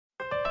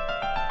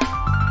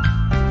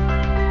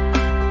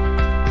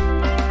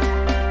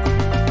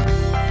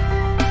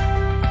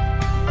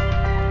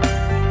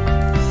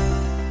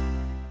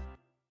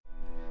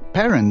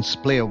Parents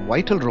play a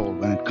vital role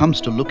when it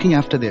comes to looking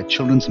after their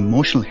children's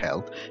emotional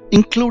health,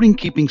 including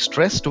keeping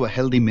stress to a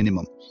healthy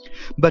minimum.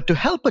 But to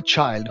help a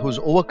child who is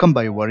overcome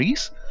by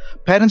worries,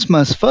 parents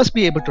must first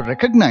be able to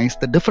recognize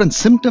the different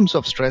symptoms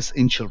of stress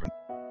in children.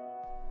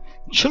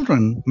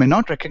 Children may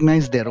not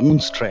recognize their own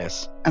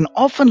stress and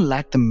often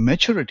lack the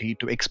maturity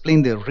to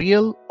explain their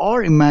real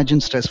or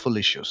imagined stressful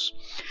issues.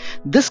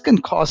 This can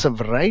cause a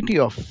variety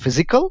of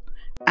physical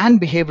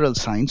and behavioral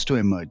signs to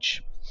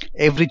emerge.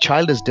 Every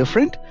child is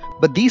different,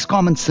 but these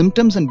common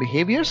symptoms and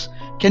behaviors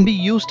can be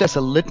used as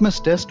a litmus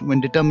test when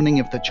determining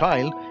if the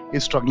child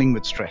is struggling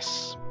with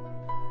stress.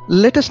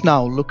 Let us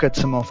now look at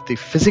some of the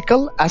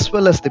physical as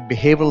well as the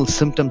behavioral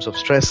symptoms of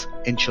stress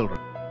in children.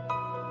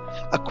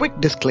 A quick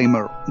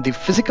disclaimer, the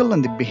physical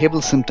and the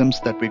behavioral symptoms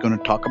that we're going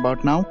to talk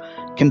about now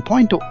can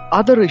point to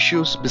other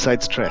issues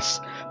besides stress,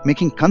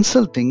 making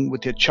consulting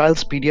with your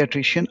child's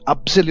pediatrician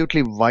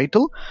absolutely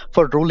vital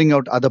for ruling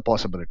out other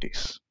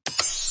possibilities.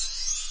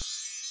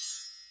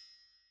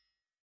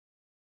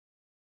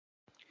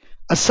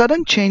 A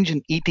sudden change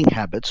in eating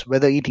habits,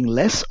 whether eating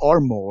less or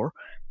more,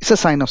 is a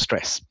sign of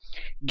stress.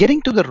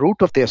 Getting to the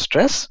root of their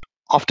stress,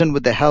 often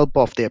with the help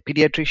of their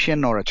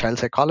pediatrician or a child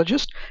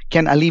psychologist,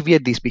 can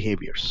alleviate these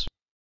behaviors.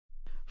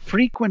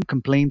 Frequent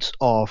complaints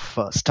of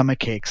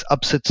stomach aches,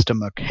 upset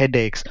stomach,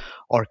 headaches,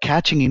 or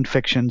catching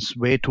infections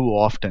way too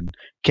often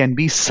can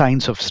be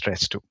signs of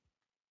stress too.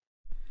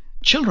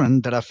 Children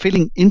that are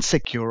feeling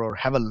insecure or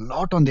have a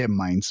lot on their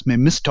minds may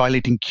miss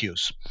toileting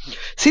cues.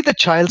 See the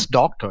child's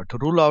doctor to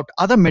rule out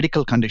other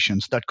medical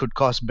conditions that could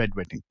cause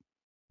bedwetting.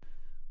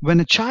 When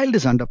a child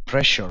is under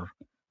pressure,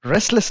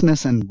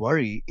 restlessness and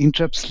worry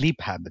interrupt sleep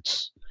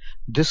habits.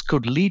 This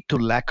could lead to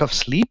lack of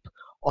sleep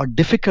or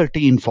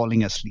difficulty in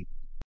falling asleep.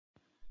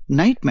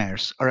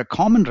 Nightmares are a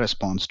common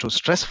response to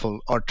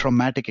stressful or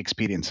traumatic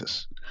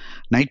experiences.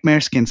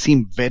 Nightmares can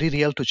seem very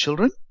real to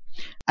children,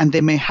 and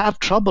they may have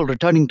trouble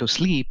returning to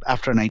sleep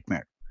after a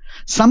nightmare.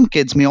 Some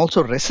kids may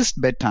also resist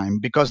bedtime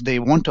because they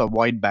want to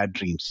avoid bad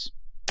dreams.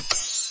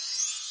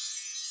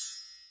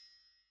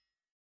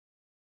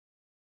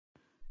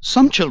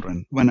 Some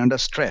children, when under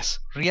stress,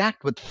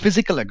 react with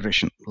physical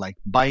aggression like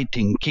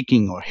biting,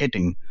 kicking, or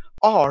hitting,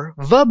 or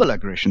verbal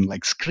aggression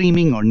like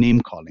screaming or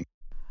name-calling.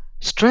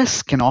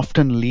 Stress can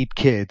often lead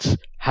kids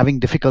having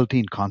difficulty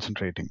in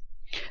concentrating.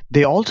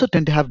 They also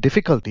tend to have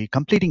difficulty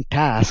completing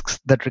tasks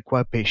that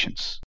require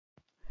patience.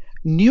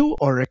 New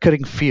or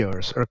recurring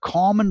fears are a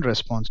common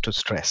response to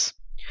stress.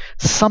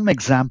 Some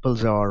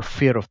examples are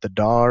fear of the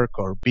dark,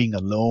 or being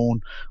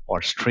alone,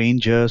 or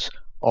strangers,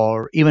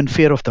 or even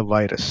fear of the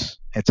virus,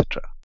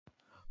 etc.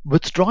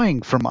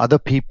 Withdrawing from other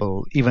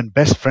people, even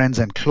best friends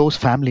and close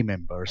family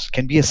members,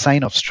 can be a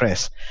sign of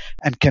stress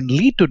and can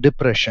lead to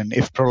depression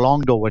if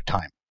prolonged over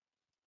time.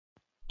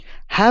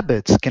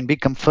 Habits can be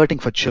comforting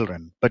for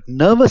children, but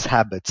nervous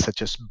habits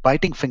such as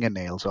biting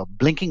fingernails or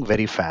blinking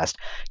very fast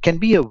can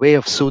be a way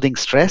of soothing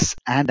stress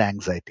and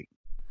anxiety.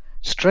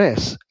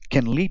 Stress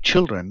can lead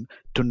children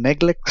to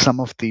neglect some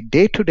of the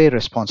day-to-day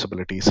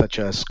responsibilities such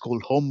as school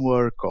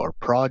homework or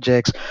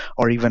projects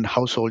or even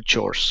household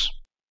chores.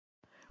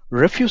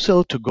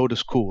 Refusal to go to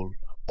school,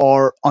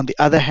 or on the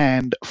other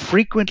hand,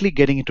 frequently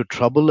getting into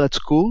trouble at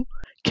school,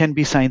 can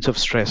be signs of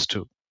stress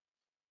too.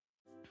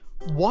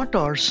 What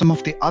are some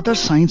of the other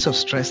signs of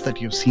stress that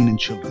you've seen in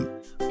children?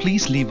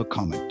 Please leave a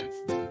comment.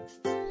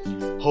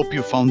 Hope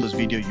you found this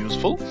video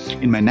useful.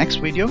 In my next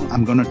video,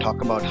 I'm going to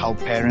talk about how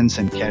parents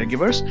and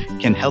caregivers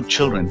can help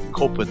children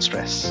cope with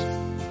stress.